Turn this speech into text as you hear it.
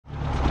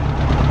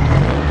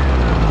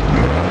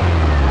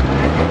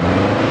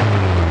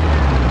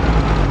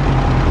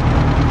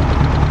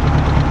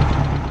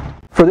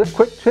For this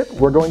quick tip,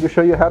 we're going to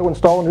show you how to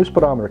install a new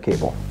speedometer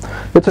cable.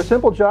 It's a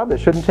simple job that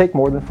shouldn't take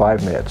more than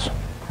 5 minutes.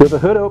 With the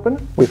hood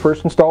open, we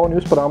first install a new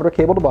speedometer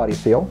cable to body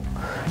seal.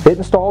 It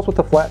installs with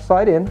the flat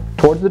side in,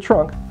 towards the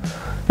trunk,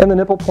 and the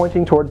nipple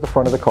pointing towards the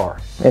front of the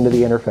car, into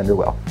the inner fender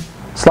well.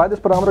 Slide the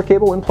speedometer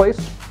cable in place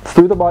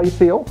through the body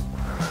seal,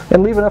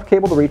 and leave enough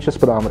cable to reach the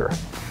speedometer.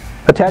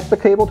 Attach the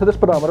cable to the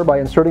speedometer by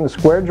inserting the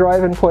square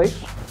drive in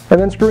place,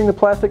 and then screwing the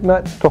plastic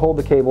nut to hold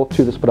the cable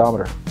to the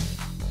speedometer.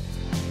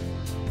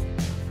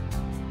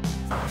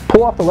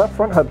 Pull off the left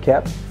front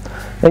hubcap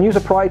and use a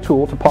pry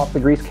tool to pop the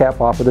grease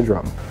cap off of the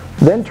drum.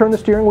 Then turn the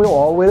steering wheel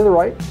all the way to the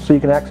right so you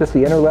can access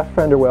the inner left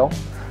fender well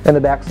and the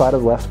back side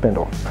of the left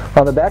spindle.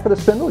 On the back of the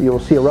spindle you will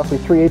see a roughly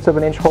 3/8 of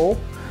an inch hole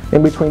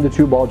in between the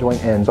two ball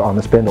joint ends on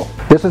the spindle.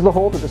 This is the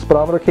hole that the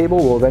speedometer cable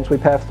will eventually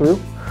pass through,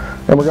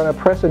 and we're going to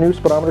press a new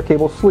speedometer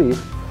cable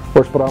sleeve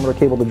or speedometer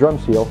cable to drum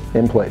seal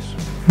in place.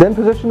 Then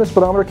position the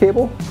speedometer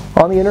cable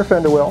on the inner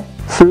fender well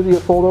through the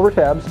fold over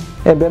tabs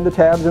and bend the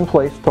tabs in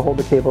place to hold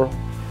the cable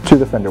to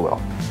the fender well.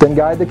 Then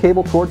guide the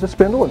cable towards the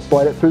spindle and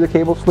slide it through the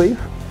cable sleeve.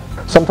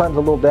 Sometimes a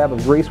little dab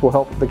of grease will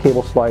help the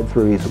cable slide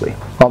through easily.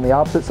 On the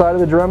opposite side of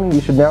the drum,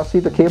 you should now see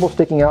the cable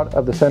sticking out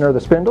of the center of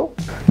the spindle.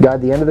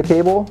 Guide the end of the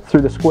cable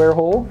through the square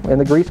hole in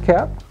the grease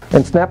cap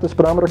and snap the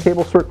speedometer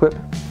cable circlip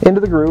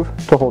into the groove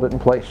to hold it in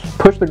place.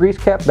 Push the grease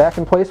cap back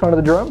in place onto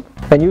the drum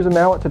and use a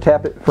mallet to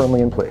tap it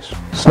firmly in place.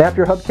 Snap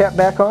your hubcap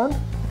back on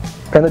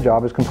and the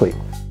job is complete.